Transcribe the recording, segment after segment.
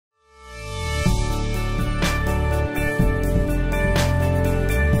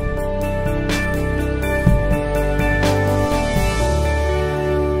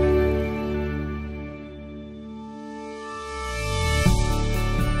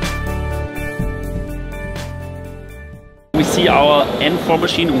we see our N4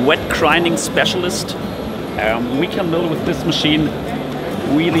 machine, wet grinding specialist. We can mill with this machine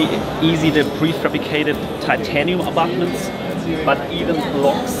really easy the prefabricated titanium abutments, but even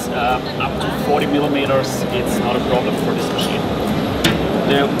blocks up to 40 millimeters, it's not a problem for this machine.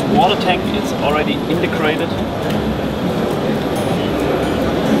 The water tank is already integrated,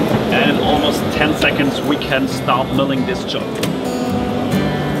 and in almost 10 seconds we can start milling this job.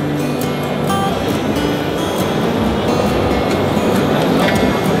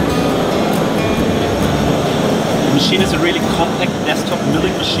 The machine is a really compact desktop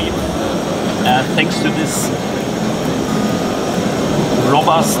milling machine. Thanks to this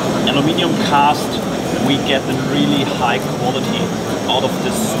robust aluminium cast, we get a really high quality out of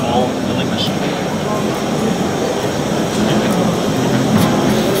this small milling machine.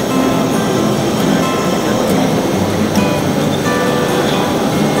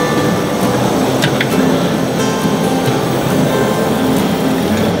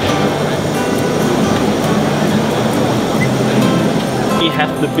 We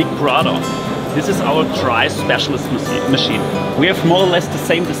have the big brother. This is our dry specialist machine. We have more or less the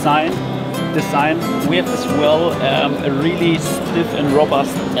same design. We have as well a really stiff and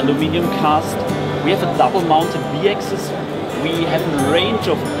robust aluminium cast. We have a double mounted V-axis. We have a range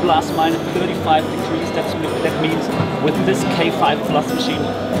of plus minus 35 degrees. That means with this K5 Plus machine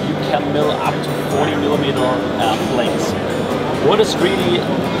you can mill up to 40 millimeter planes. What is really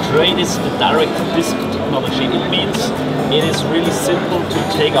great is the direct disc technology. It means it is really simple to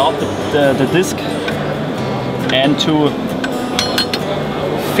take out the disc and to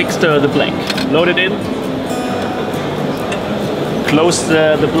fix the blank. Load it in, close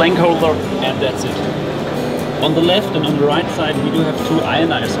the blank holder, and that's it. On the left and on the right side we do have two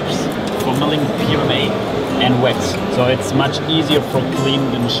ionizers for milling PMMA and wax, so it's much easier for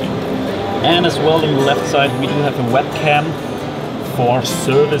cleaning the machine. And as well on the left side we do have a webcam for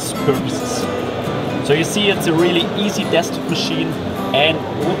service purposes. So you see it's a really easy desktop machine, and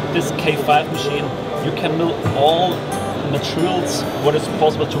with this K5 machine you can mill all materials what is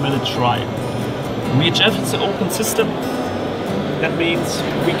possible to mill it dry. VHF is an open system. That means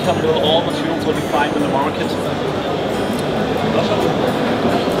we can mill all materials what we find in the market.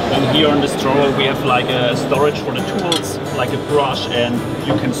 And here in this drawer we have like a storage for the tools, like a brush, and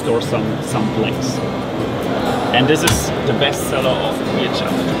you can store some blanks. And this is the best seller of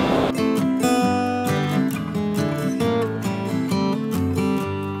VHF.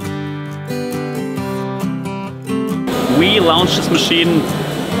 We launched this machine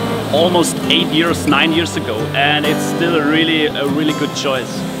almost 9 years ago, and it's still a really good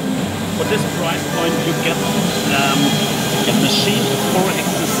choice. For this price point you get a machine, a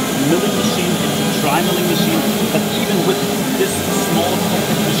 4-axis milling machine, it's a dry milling machine, but even with this small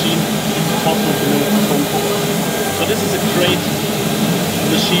compact machine it's possible to mill chrome cobalt. So this is a great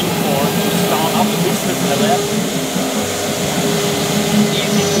machine for to start up a business LF.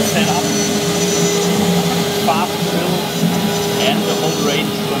 Easy to set up, fast to mill, and the whole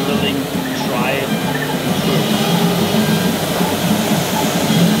range from milling dry to firm.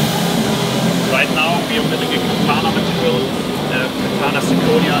 Right now we are milling a katana material, katana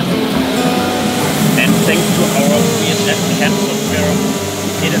zirconium, and thanks to our VHF CAD software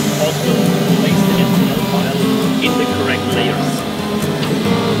it is possible to place the HTML file in the correct layers.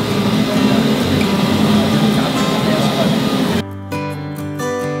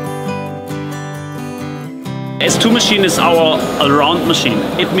 S2 machine is our all-round machine.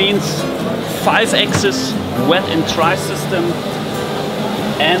 It means 5-axis wet and dry system,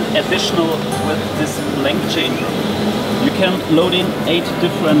 and additional with this blank changer. You can load in 8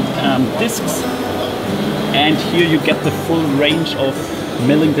 different discs, and here you get the full range of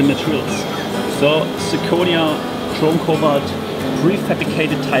milling the materials. So zirconia, chrome cobalt,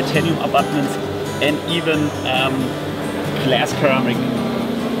 prefabricated titanium abutments, and even glass ceramic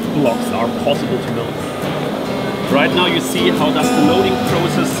blocks are possible to mill. Right now you see how does the loading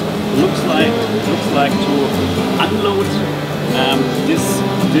process looks like to unload this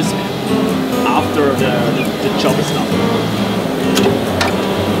disc after the job is done.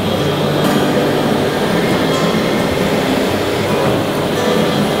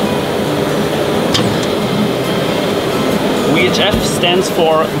 VHF stands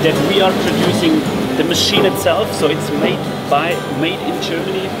for that we are producing the machine itself, so it's made in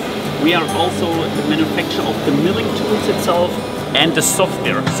Germany. We are also the manufacturer of the milling tools itself and the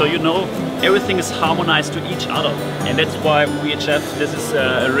software, so you know everything is harmonized to each other, and that's why VHF, this is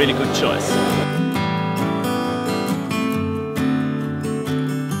a really good choice.